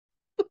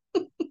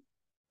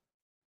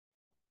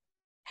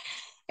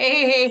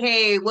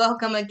Hey.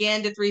 Welcome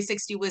again to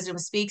 360 Wisdom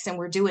Speaks, and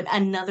we're doing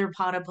another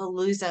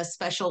Potapalooza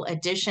special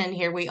edition.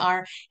 Here we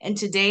are. And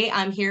today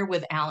I'm here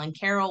with Alan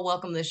Carroll.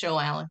 Welcome to the show,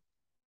 Alan.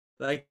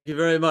 Thank you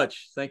very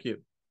much. Thank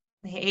you.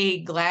 Hey,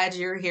 glad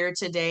you're here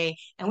today.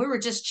 And we were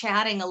just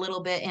chatting a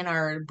little bit in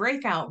our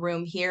breakout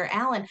room here.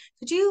 Alan,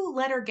 could you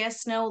let our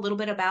guests know a little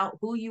bit about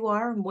who you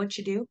are and what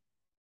you do?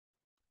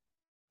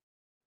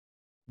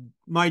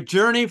 My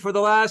journey for the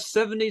last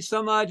 70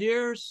 some odd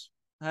years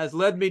has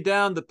led me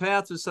down the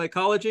path of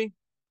psychology,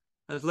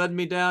 has led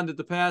me down to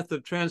the path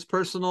of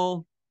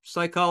transpersonal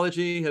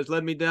psychology, has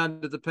led me down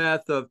to the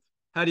path of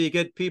how do you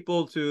get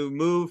people to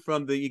move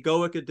from the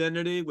egoic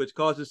identity, which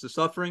causes the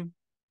suffering,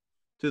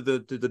 to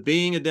the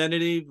being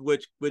identity,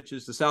 which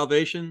is the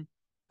salvation.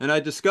 And I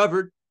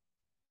discovered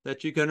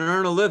that you can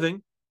earn a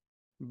living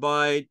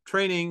by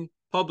training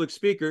public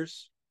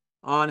speakers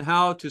on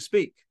how to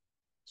speak.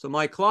 So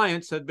my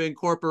clients had been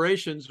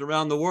corporations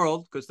around the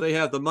world because they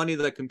have the money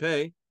that can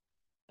pay.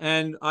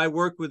 And I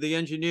work with the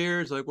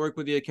engineers, I work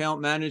with the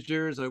account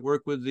managers, I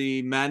work with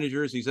the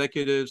managers,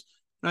 executives,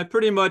 and I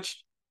pretty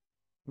much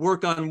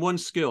work on one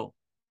skill.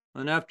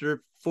 And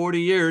after 40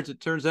 years,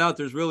 it turns out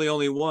there's really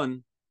only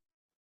one.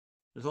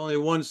 There's only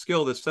one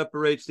skill that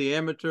separates the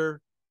amateur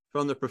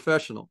from the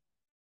professional.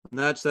 And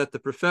that's that the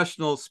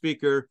professional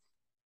speaker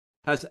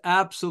has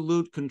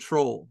absolute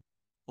control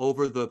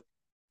over the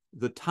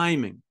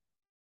timing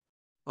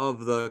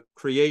of the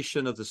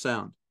creation of the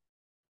sound.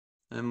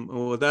 And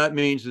what that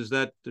means is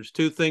that there's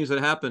two things that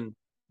happen.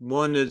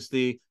 One is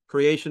the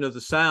creation of the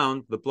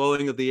sound, the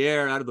blowing of the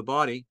air out of the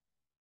body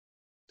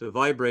to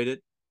vibrate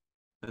it.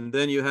 And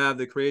then you have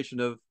the creation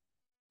of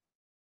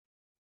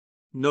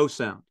no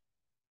sound,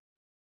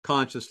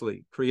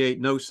 consciously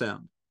create no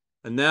sound.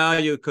 And now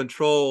you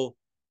control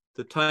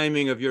the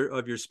timing of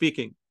your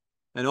speaking.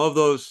 And of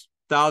those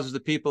thousands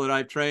of people that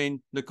I've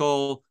trained,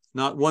 Nicole,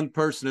 not one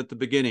person at the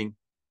beginning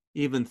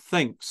even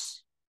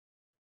thinks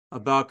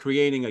about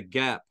creating a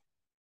gap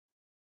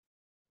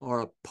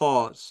or a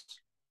pause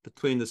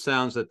between the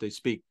sounds that they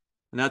speak.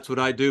 And that's what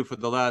I do for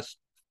the last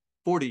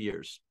 40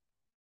 years.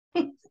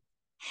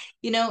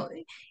 You know,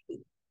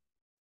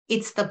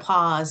 it's the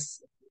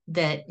pause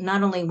that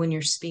not only when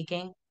you're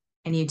speaking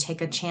and you take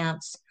a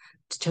chance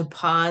to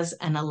pause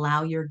and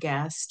allow your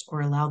guest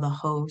or allow the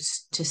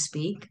host to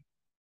speak,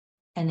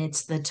 and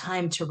it's the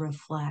time to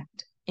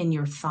reflect in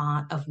your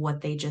thought of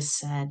what they just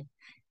said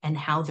and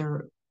how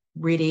they're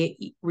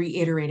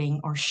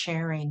reiterating or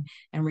sharing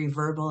and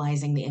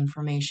reverbalizing the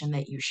information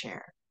that you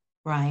share,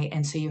 right?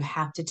 And so you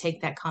have to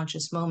take that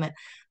conscious moment.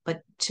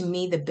 But to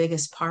me, the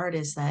biggest part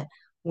is that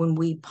when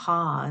we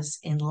pause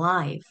in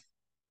life,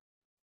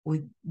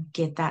 we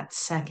get that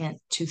second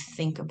to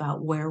think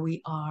about where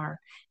we are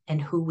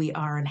and who we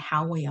are and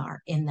how we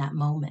are in that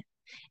moment.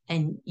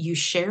 And you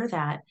share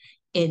that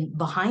in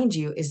behind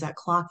you is that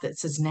clock that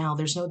says now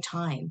there's no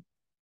time,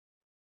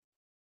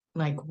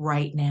 like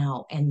right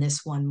now in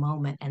this one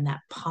moment. And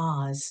that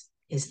pause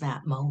is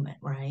that moment,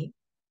 right?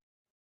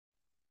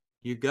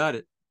 You got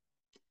it.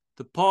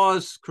 The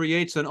pause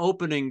creates an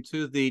opening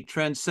to the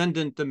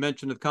transcendent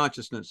dimension of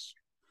consciousness.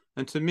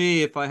 And to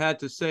me, if I had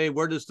to say,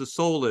 where does the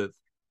soul live?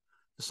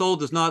 The soul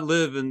does not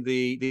live in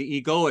the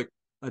egoic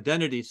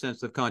identity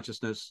sense of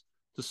consciousness.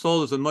 The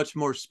soul is a much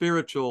more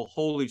spiritual,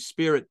 Holy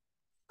Spirit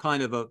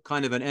kind of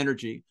an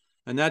energy.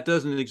 And that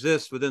doesn't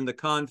exist within the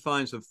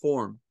confines of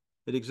form.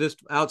 It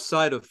exists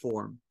outside of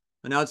form.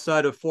 And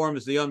outside of form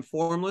is the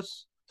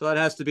unformless. So that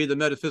has to be the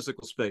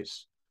metaphysical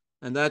space.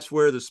 And that's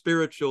where the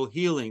spiritual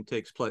healing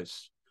takes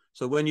place.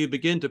 So when you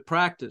begin to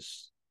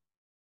practice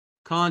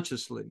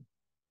consciously,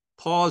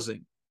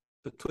 pausing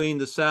between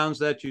the sounds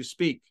that you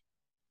speak,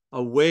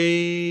 a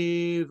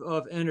wave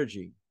of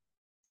energy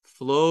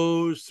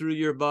flows through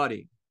your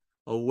body.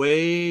 A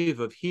wave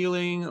of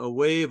healing, a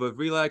wave of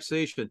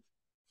relaxation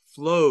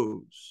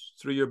flows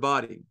through your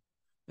body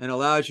and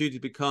allows you to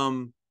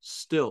become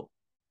still.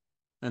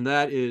 And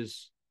that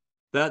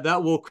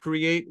will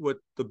create what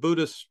the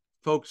Buddhist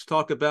folks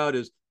talk about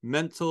as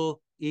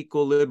mental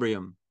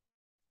equilibrium.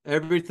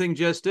 Everything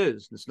just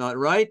is. It's not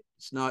right,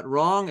 it's not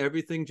wrong,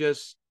 everything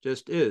just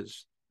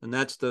is. And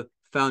that's the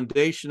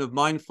foundation of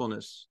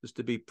mindfulness, is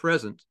to be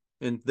present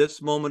in this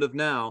moment of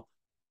now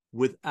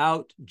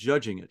without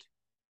judging it.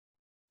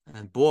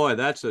 And boy,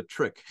 that's a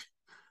trick.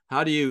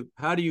 How do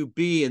you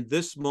be in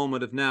this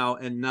moment of now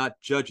and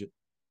not judge it?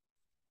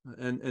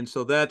 And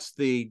so that's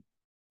the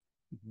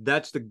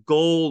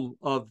goal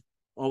of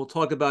I'll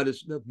talk about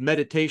is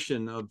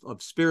meditation,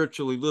 of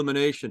spiritual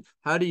illumination.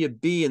 How do you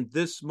be in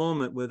this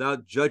moment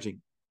without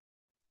judging?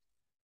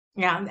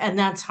 Yeah, and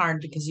that's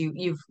hard because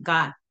you've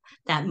got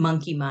that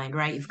monkey mind,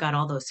 right? You've got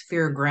all those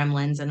fear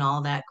gremlins and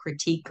all that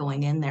critique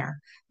going in there.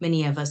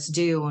 Many of us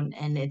do,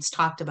 and it's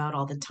talked about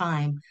all the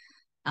time.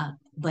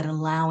 But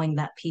allowing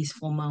that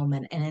peaceful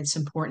moment, and it's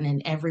important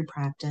in every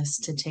practice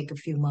to take a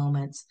few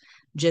moments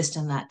just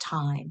in that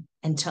time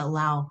and to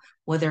allow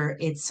whether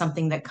it's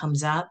something that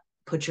comes up,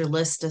 put your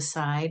list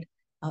aside.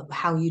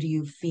 How do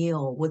you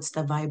feel? What's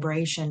the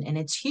vibration? And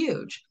it's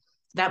huge.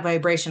 that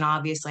vibration,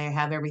 obviously I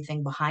have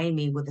everything behind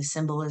me with the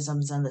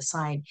symbolisms on the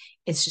side.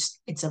 It's just,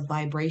 it's a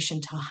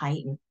vibration to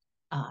heighten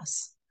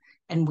us,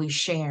 and we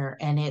share,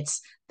 and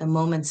it's the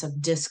moments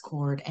of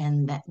discord,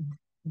 and that,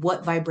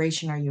 what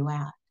vibration are you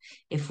at?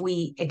 If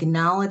we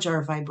acknowledge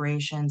our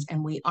vibrations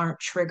and we aren't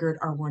triggered,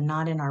 or we're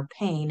not in our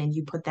pain, and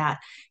you put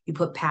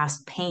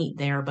past paint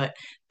there, but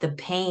the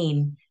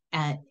pain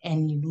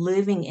and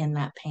living in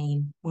that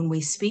pain, when we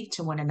speak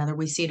to one another,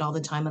 we see it all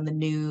the time on the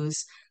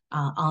news,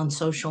 on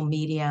social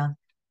media.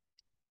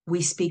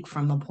 We speak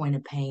from a point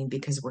of pain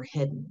because we're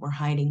hidden, we're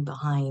hiding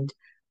behind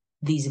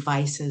these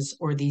vices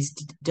or these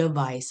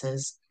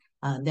devices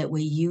that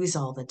we use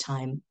all the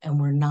time, and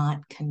we're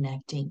not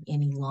connecting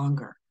any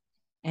longer.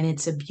 And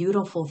it's a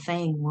beautiful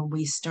thing when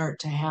we start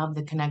to have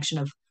the connection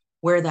of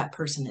where that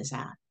person is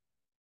at,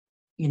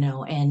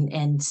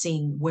 and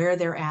seeing where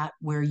they're at,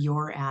 where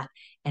you're at,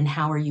 and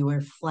how are you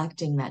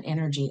reflecting that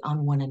energy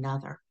on one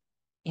another.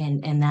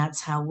 And that's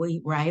how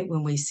we, right,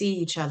 when we see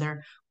each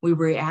other, we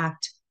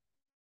react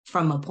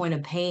from a point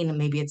of pain, and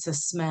maybe it's a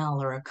smell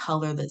or a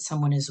color that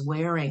someone is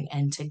wearing,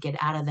 and to get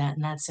out of that,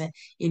 and that's it,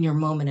 in your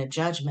moment of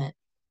judgment.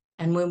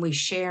 And when we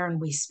share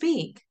and we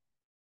speak,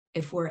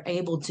 if we're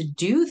able to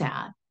do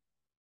that,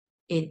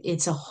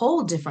 it's a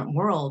whole different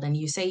world. And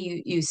you say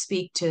you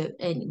speak to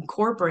in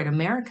corporate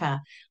America.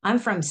 I'm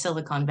from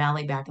Silicon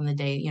Valley back in the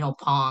day,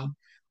 Pong,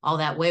 all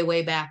that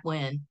way back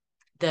when,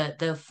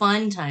 the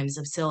fun times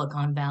of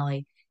Silicon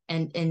Valley,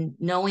 and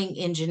knowing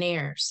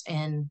engineers,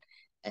 and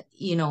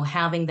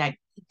having that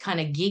kind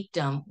of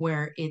geekdom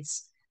where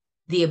it's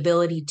the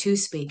ability to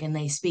speak, and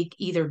they speak,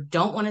 either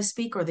don't want to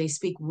speak or they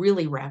speak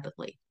really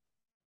rapidly.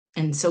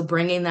 And so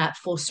bringing that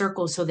full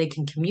circle so they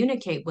can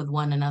communicate with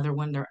one another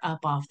when they're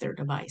up off their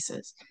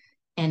devices.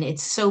 And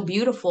it's so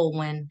beautiful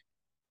when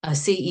a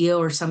CEO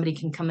or somebody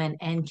can come in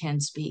and can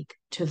speak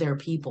to their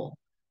people.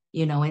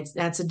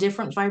 That's a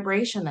different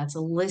vibration. That's a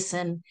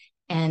listen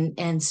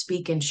and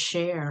speak and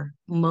share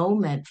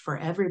moment for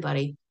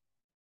everybody.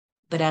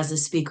 But as a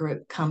speaker,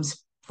 it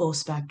comes full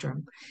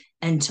spectrum.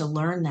 And to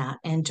learn that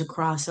and to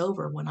cross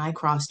over, when I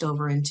crossed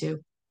over into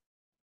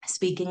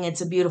speaking,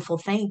 it's a beautiful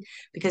thing,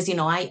 because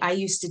I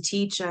used to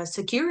teach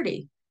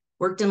security,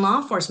 worked in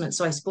law enforcement,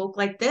 so I spoke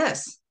like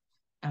this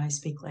and I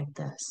speak like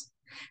this.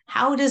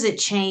 How does it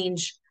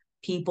change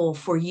people,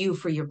 for you,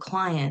 for your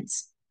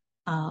clients,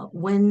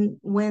 when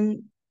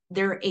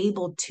they're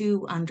able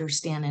to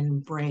understand and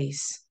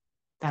embrace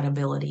that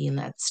ability and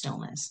that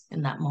stillness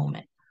in that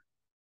moment?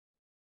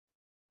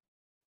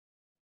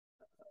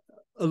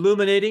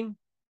 Illuminating,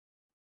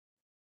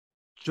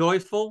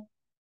 joyful,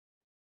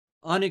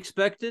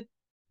 unexpected.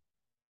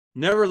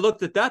 Never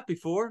looked at that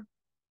before.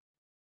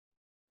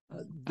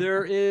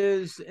 There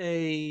is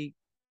a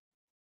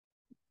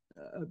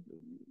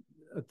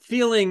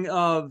feeling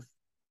of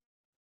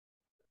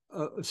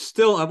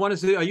still. I want to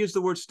say, I use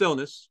the word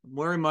stillness. I'm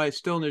wearing my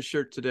stillness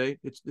shirt today.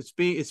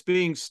 It's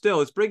being still.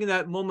 It's bringing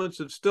that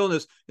moments of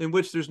stillness in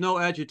which there's no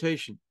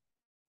agitation.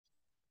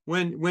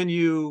 When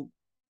you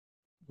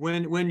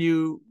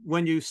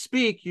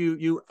speak,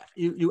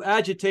 you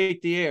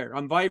agitate the air.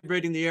 I'm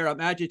vibrating the air.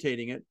 I'm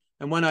agitating it.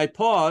 And when I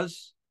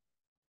pause,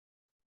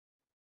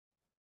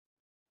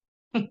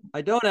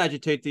 I don't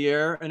agitate the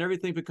air, and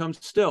everything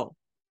becomes still.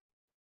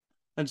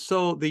 And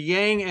so the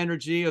yang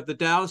energy of the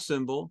Tao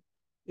symbol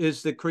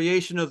is the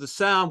creation of the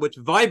sound, which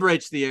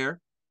vibrates the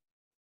air.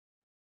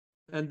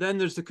 And then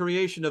there's the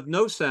creation of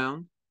no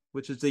sound,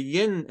 which is the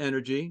yin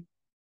energy,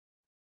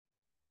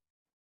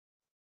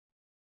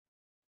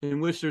 in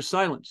which there's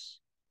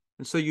silence.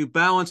 And so you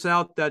balance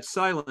out that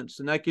silence,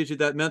 and that gives you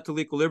that mental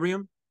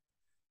equilibrium.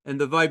 And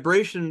the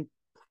vibration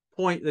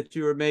point that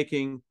you are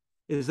making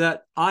is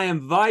that I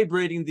am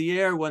vibrating the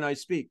air when I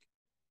speak.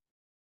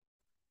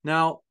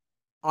 Now,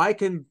 I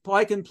can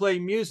play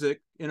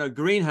music in a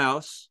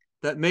greenhouse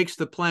that makes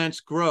the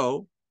plants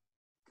grow,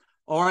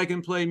 or I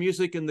can play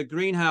music in the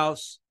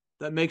greenhouse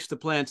that makes the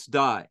plants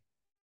die.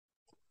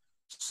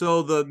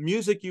 So the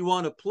music you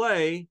want to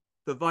play,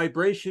 the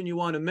vibration you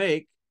want to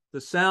make,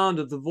 the sound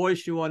of the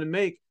voice you want to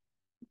make,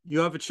 you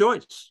have a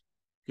choice.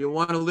 If you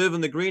want to live in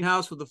the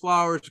greenhouse where the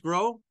flowers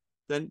grow,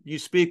 then you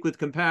speak with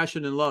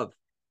compassion and love.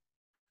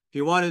 If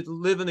you want to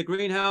live in the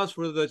greenhouse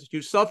where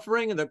you're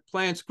suffering and the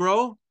plants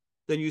grow,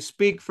 then you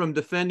speak from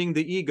defending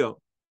the ego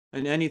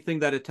and anything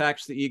that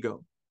attacks the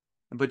ego.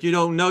 But you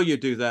don't know you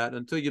do that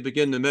until you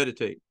begin to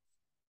meditate.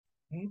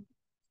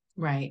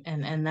 Right.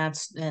 And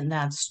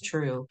that's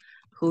true.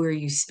 Who are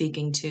you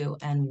speaking to,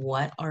 and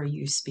what are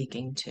you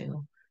speaking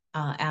to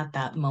at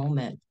that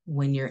moment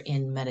when you're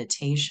in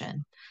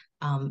meditation?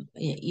 And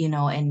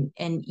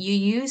you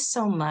use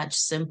so much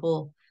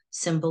simple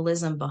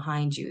symbolism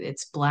behind you.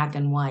 It's black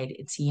and white,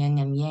 it's yin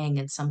and yang.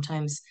 And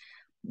sometimes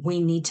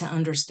we need to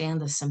understand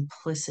the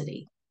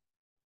simplicity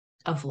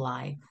of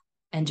life,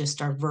 and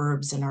just our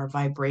verbs and our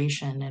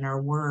vibration and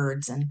our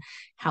words, and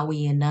how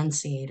we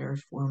enunciate, or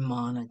if we're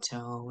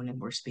monotone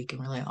and we're speaking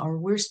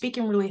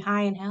really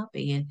high and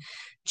happy, and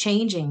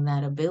changing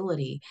that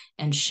ability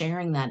and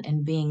sharing that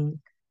and being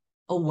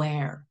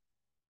aware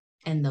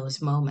in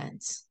those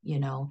moments,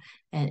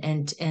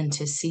 and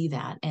to see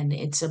that. And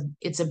it's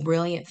a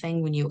brilliant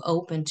thing when you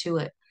open to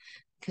it,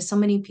 because so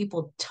many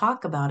people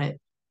talk about it,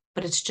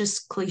 but it's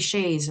just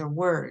cliches or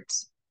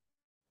words.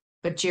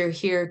 But you're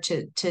here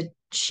to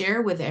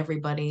share with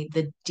everybody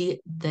the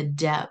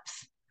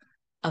depth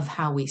of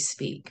how we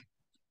speak,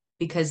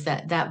 because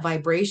that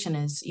vibration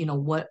is,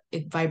 what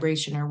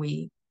vibration are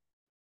we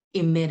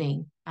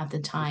emitting at the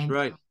That's time,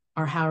 right.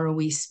 or how are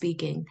we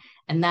speaking?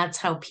 And that's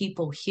how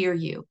people hear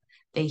you.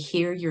 They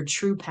hear your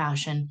true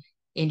passion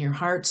in your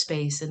heart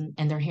space, and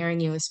they're hearing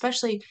you,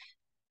 especially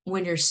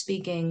when you're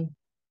speaking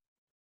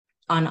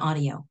on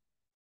audio,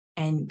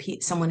 and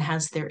someone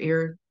has their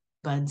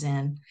earbuds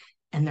in,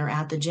 and they're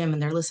at the gym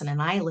and they're listening.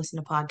 I listen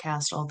to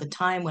podcasts all the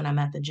time when I'm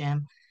at the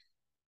gym.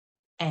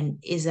 And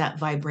is that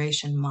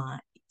vibration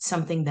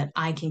something that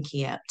I can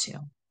key up to?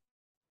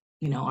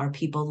 Are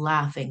people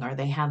laughing? Are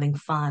they having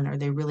fun? Are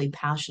they really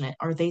passionate?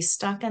 Are they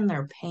stuck in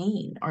their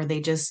pain? Are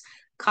they just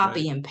Right.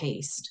 copy and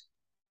paste?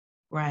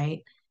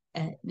 Right.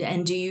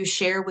 And do you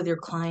share with your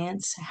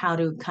clients how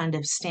to kind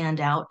of stand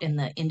out in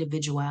the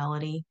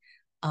individuality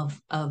of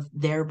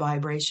their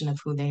vibration of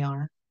who they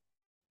are?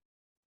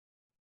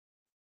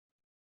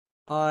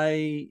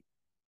 I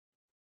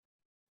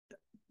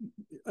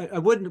I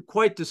wouldn't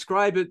quite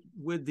describe it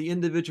with the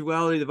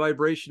individuality, the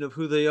vibration of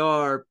who they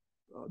are.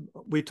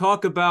 We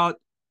talk about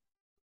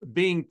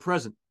being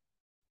present.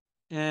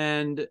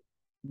 And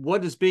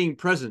what is being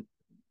present?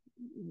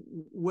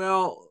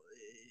 Well,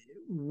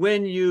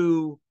 when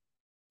you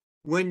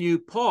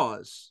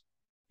pause,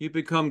 you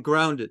become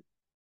grounded.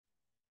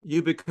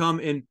 You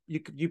become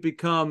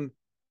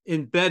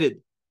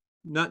embedded,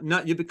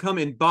 not you become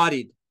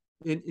embodied.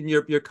 In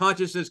your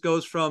consciousness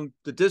goes from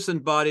the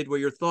disembodied, where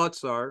your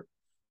thoughts are,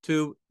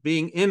 to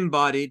being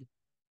embodied,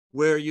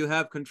 where you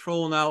have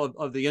control now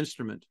of the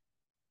instrument.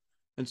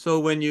 And so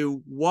when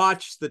you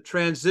watch the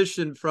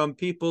transition from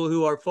people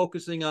who are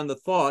focusing on the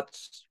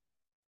thoughts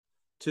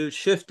to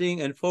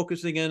shifting and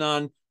focusing in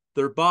on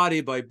their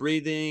body by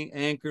breathing,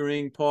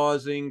 anchoring,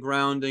 pausing,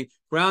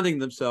 grounding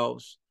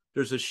themselves,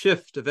 there's a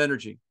shift of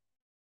energy.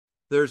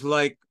 There's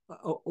like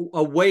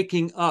a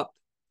waking up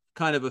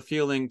kind of a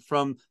feeling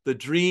from the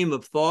dream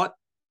of thought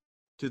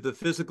to the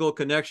physical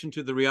connection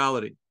to the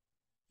reality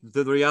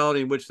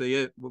in which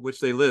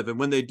they live. And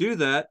when they do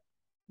that,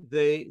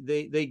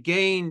 they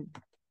gain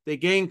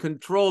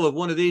control of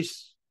one of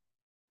these.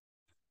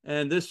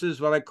 And this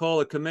is what I call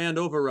a command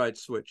override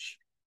switch.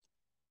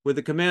 With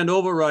the command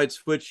override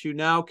switch, you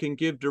now can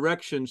give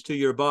directions to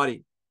your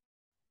body.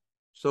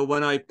 So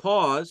when I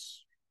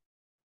pause,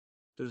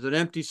 there's an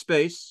empty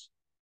space.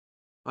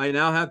 I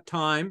now have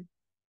time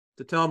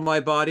to tell my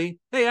body,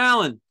 hey,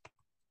 Alan,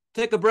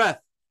 take a breath.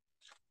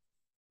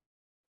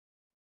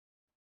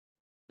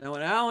 Now,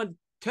 when Alan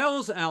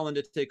tells Alan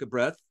to take a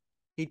breath,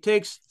 he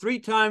takes 3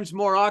 times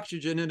more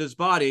oxygen in his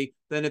body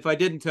than if I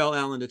didn't tell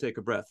Alan to take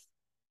a breath.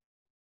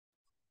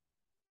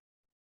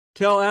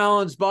 Tell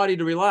Alan's body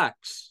to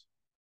relax.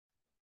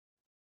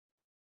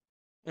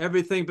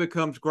 Everything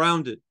becomes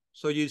grounded.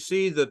 So you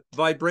see the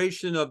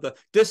vibration of the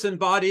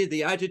disembodied,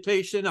 the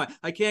agitation.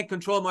 I can't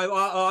control my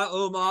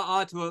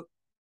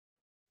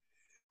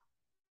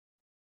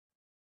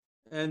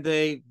and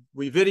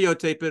we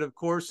videotape it, of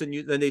course, and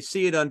then they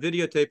see it on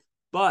videotape,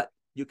 but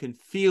you can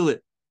feel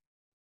it.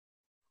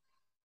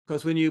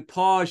 Because when you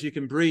pause, you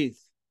can breathe.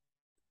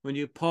 When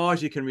you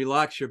pause, you can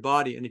relax your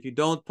body. And if you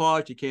don't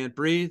pause, you can't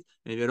breathe.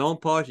 And if you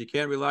don't pause, you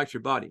can't relax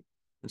your body.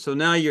 And so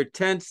now you're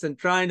tense and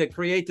trying to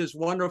create this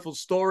wonderful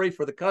story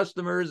for the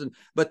customers,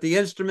 but the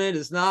instrument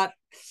is not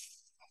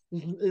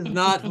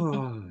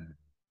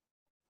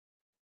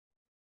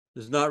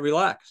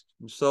relaxed.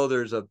 And so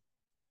there's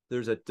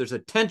a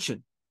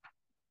tension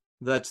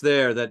that's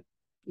there that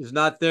is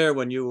not there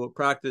when you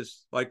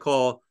practice what I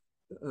call,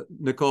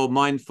 Nicole,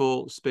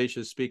 mindful,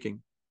 spacious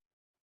speaking.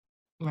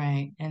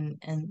 Right. And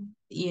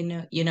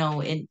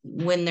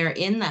when they're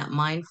in that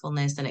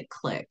mindfulness and it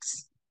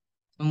clicks,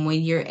 and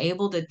when you're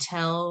able to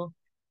tell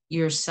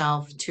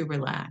yourself to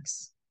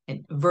relax,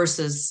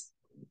 versus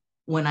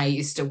when I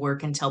used to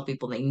work and tell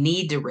people they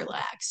need to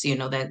relax,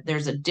 that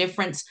there's a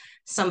difference.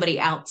 Somebody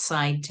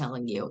outside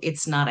telling you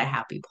it's not a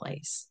happy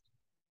place.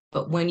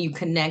 But when you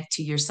connect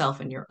to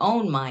yourself in your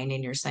own mind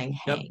and you're saying,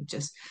 Yep. hey,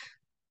 just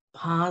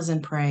pause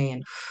and pray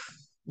and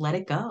let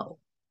it go,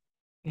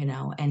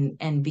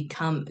 and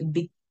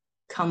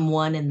become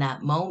one in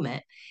that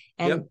moment,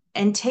 and Yep.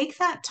 and take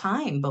that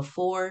time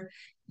before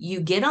you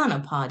get on a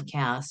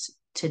podcast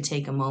to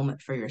take a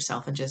moment for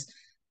yourself and just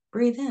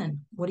breathe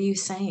in. What are you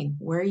saying?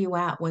 Where are you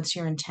at? What's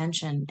your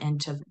intention? And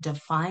to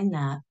define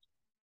that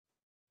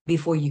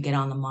before you get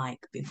on the mic,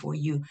 before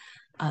you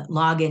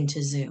log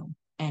into Zoom,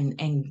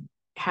 and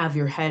have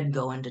your head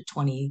go into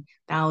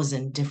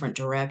 20,000 different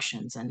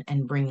directions,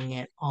 and bringing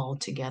it all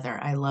together.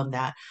 I love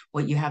that.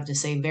 What you have to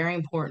say, very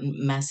important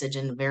message,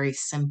 and very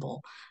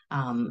simple.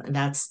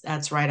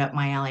 That's right up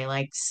my alley.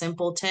 Like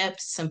simple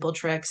tips, simple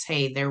tricks.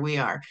 Hey, there we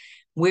are.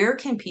 Where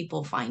can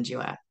people find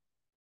you at?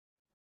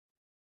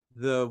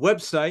 The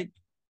website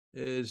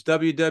is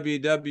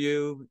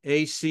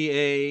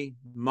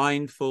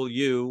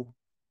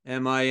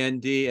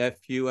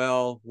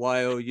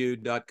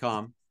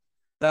www.acamindfulu.com.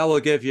 That will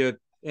give you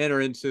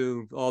enter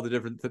into all the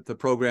different the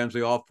programs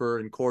we offer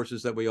and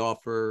courses that we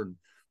offer,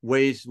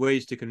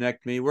 ways to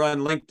connect me. We're on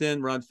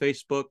LinkedIn, we're on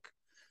Facebook,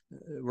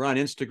 we're on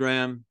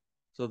Instagram.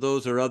 So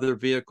those are other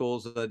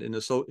vehicles that in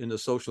the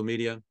social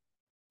media.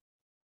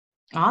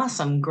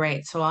 Awesome,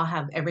 great. So I'll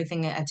have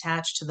everything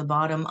attached to the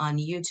bottom on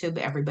YouTube.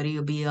 Everybody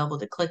will be able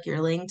to click your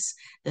links.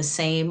 The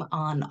same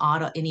on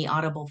any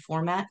Audible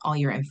format. All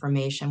your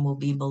information will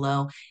be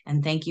below.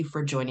 And thank you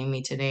for joining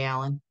me today,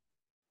 Alan.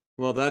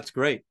 Well, that's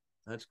great.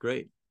 That's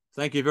great.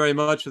 Thank you very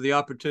much for the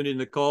opportunity,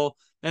 Nicole.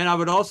 And I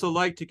would also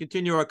like to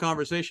continue our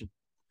conversation,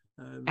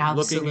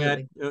 looking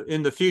at Absolutely.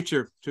 In the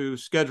future to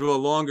schedule a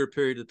longer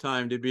period of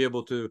time to be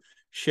able to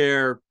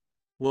share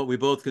what we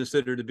both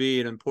consider to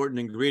be an important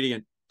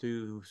ingredient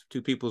to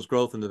people's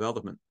growth and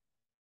development.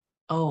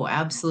 Oh,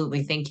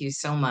 absolutely. Thank you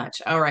so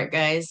much. All right,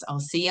 guys. I'll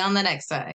see you on the next side.